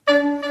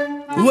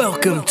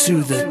Welcome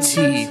to the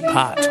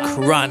Teapot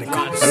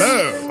Chronicles.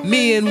 Hello.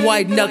 Me and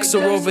White Nux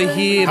are over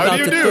here How about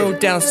do to you do? throw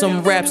down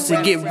some raps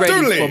to get ready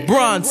Doodly. for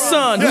Bron's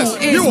son, Yes,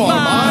 who is you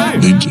are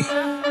mine.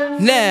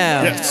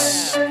 Now,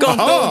 Yes.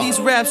 gonna Aha. throw these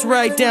raps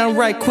right down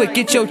right quick.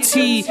 Get your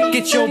tea,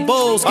 get your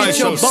bowls, I get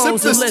your shall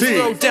bones, sip and this let's tea.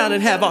 throw down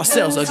and have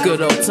ourselves a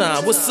good old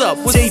time. What's up?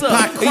 What's Teapot up?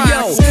 Hey, yo,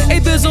 Chronicles. hey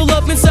Bizzle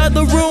up inside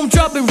the room,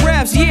 dropping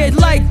raps, yeah,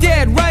 like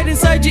that, right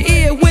inside your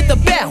ear with a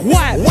bat.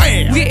 Whap.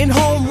 Wham. Getting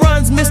home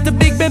runs, Mr.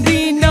 Big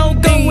Bambino,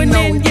 going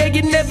in. Yeah,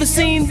 you never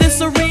seen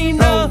this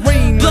arena.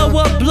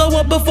 Blow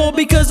up before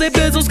because they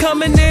Bizzle's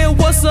coming in.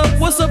 What's up?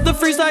 What's up? The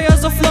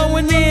freestyles are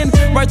flowing in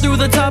right through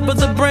the top of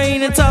the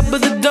brain and top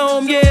of the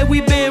dome. Yeah,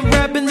 we been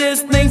rapping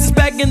this thing since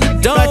back in the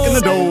dome. Back in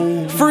the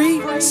dome.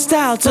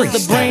 Freestyle to the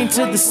Freestyle. brain,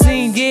 to the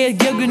scene. Yeah,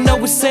 you know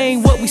we're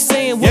saying what we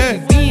saying, what Yeah.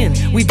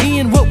 we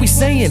being what we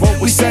saying. What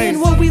we We saying saying.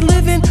 what we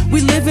living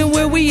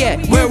where we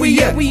at. Where we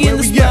at? We Where in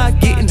the we spot, at?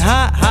 getting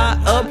hot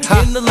up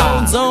Ha, in the ha.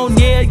 lone zone.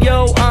 Yeah,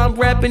 yo, I'm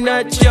rapping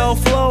at y'all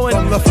flowing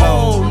From the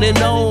phone. on and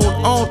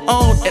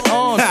on and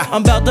on. Ha.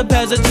 I'm about to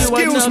pass it to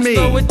Excuse me.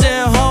 Throw it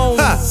down home.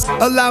 Ha,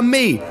 allow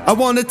me, I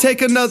wanna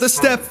take another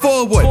step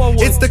forward.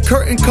 Forward. It's the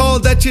curtain call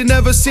that you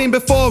never seen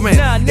before, and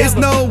Nah, never. it's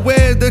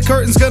nowhere the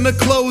curtain's gonna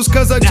close,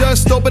 cause I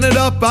just open it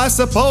up, I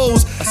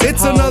suppose.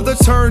 It's another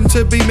turn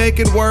to be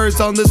making words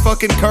on this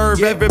fucking curve.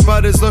 Yeah.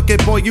 Everybody's looking,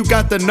 boy, you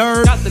got the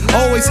nerve. Got the nerve.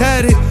 Always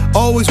had it,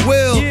 always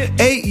will. Yeah.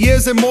 8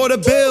 years and more to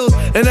build,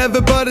 and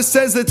everybody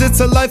says that it's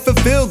a life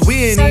fulfilled. We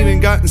ain't even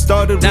gotten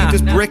started, Nah, we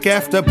just nah. brick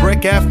after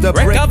brick after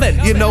Brick brick. oven.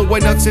 You know why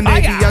Nuts and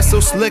Navy Aye. are so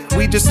slick,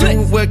 we just do Slick.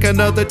 it like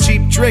another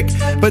cheap trick.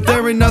 But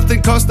there ain't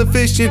nothing cost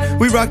efficient.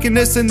 We rockin'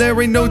 this and there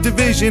ain't no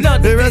division. No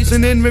There division.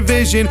 isn't in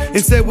revision.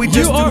 Instead we just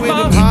You do are it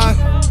my up high.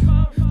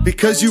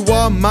 Because you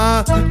are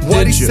mine.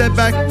 What he Ninja. said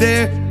back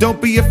there,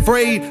 don't be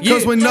afraid. Cause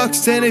Yeah. when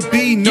Nux and it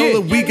be, know Yeah.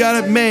 that we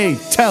got it made.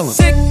 Tell him.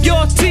 Stick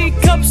your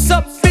teacups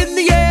up in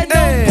the air.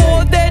 Hey. Don't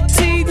pour that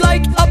tea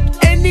like up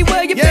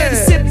anywhere. You better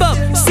Yeah. sip up,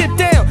 sit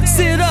down,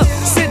 sit up,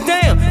 sit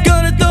down.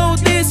 Gonna throw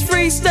this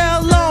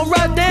freestyle on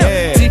right now.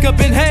 Yeah.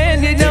 Teacup in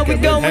hand, you know we Teacup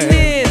in going hand.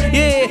 in.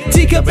 Yeah,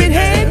 teacup in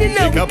hand, you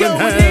know we Teacup in going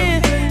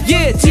hand. in.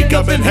 Yeah,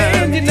 teacup in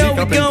hand, you know we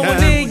Teacup in going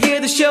hand. in. Yeah,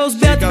 the show's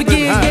about to Teacup in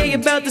begin. Yeah, hand. you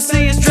about to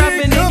see us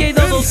dropping. Teacup Yeah,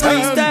 those in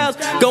hand.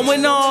 freestyles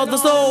going all the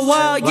so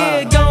wild.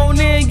 Yeah, Wow. going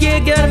in. Yeah,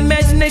 got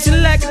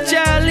imagination like a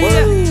child.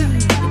 Yeah.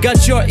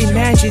 Got your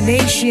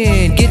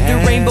imagination. Get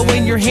the rainbow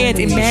in your hand.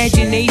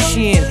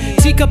 Imagination.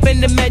 Teacup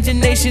and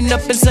imagination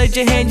up inside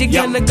your hand. You're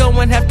Yep. gonna go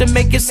and have to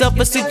make yourself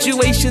a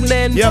situation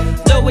then. Yep.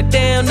 Throw it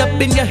down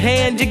up in your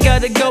hand. You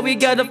gotta go, you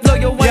gotta flow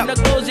your white Yep.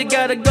 knuckles. You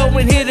gotta go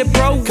and hit it,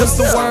 bro. Cause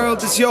the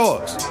world is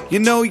yours. You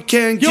know you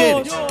can't get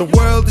Yours. it. The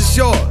world is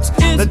yours.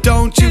 It's- Now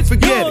don't you it's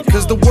forget yours. it.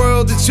 Cause the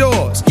world is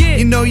yours. Yeah.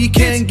 You know you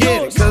can't It's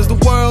get yours. it. Cause the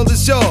world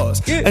is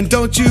yours. Yeah. And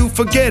don't you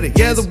forget it.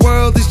 Yeah, the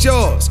world is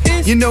yours.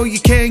 It's You know you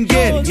can't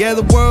get yours. it. Yeah,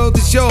 the world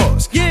is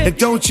yours. Yeah. And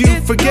don't you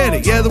It's forget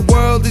it. yours. Yeah, the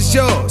world is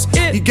yours.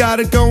 It- You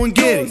gotta go and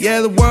get it. Yeah,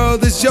 the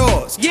world is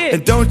yours. Yeah.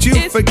 And don't you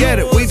It's forget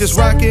it. We yours. just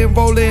rockin',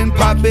 rollin',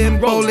 poppin',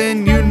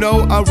 rollin'. You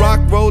know I rock,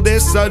 roll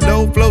this, I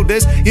know flow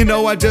this. You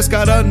know I just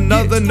got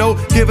another note.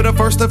 Give it a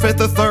first, a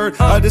fifth, a third.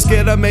 I just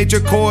get a major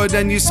chord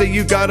and you say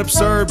you got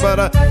absurd, but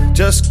I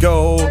just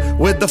go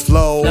with the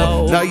flow.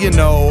 No. Now you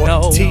know.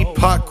 No.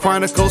 Teapot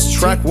Chronicles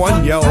track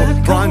 1, yo.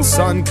 Bron's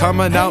Son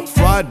coming out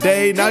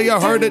Friday. Now you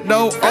heard it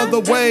no other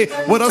way.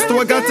 What else do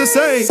I got to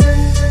say?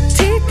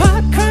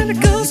 Teapot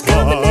Chronicles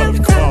coming out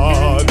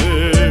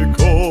Friday.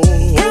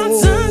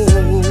 Bron's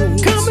Son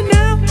coming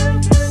out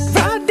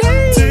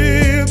Friday.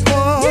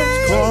 Teapot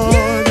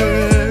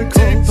Chronicles.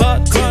 Teapot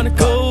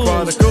Chronicles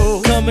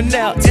Chronicles. coming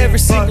out every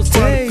single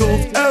day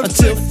Chronicles every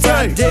until day.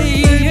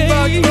 Friday.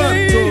 Teapot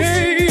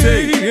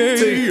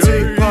Chronicles.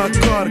 Teapot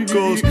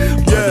Chronicles. Yeah.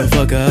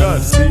 Motherfucker. Yeah,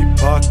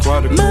 Teapot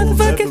Chronicles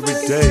Motherfucker.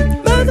 every day.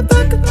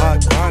 Motherfucker. Teapot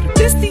Chronicles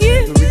This the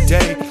end. every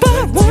day.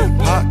 Part one.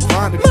 Teapot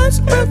Chronicles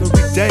every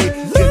day.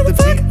 Get the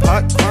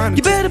Teapot Chronicles.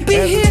 You better be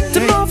every here day.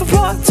 tomorrow for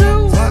part 2.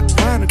 Teapot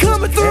Chronicles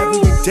Coming through.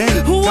 every day.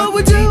 What Got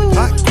we the do?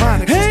 Teapot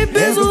Chronicles Hey,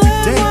 Bizzle,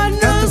 every day. why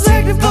Got not the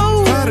second Teapot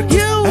vote? Chronicles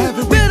You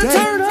every better day.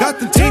 turn up, Got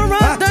the turn right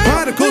Teapot there.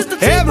 Chronicles It's the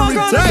Teapot every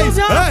day. Chronicles,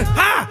 y'all. Hey,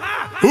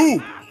 ha!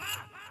 Who?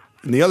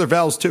 And the other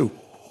vowels too.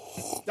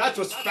 That's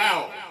what's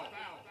foul.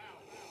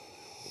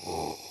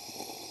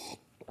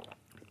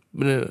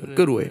 But in a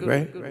good way,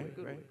 right?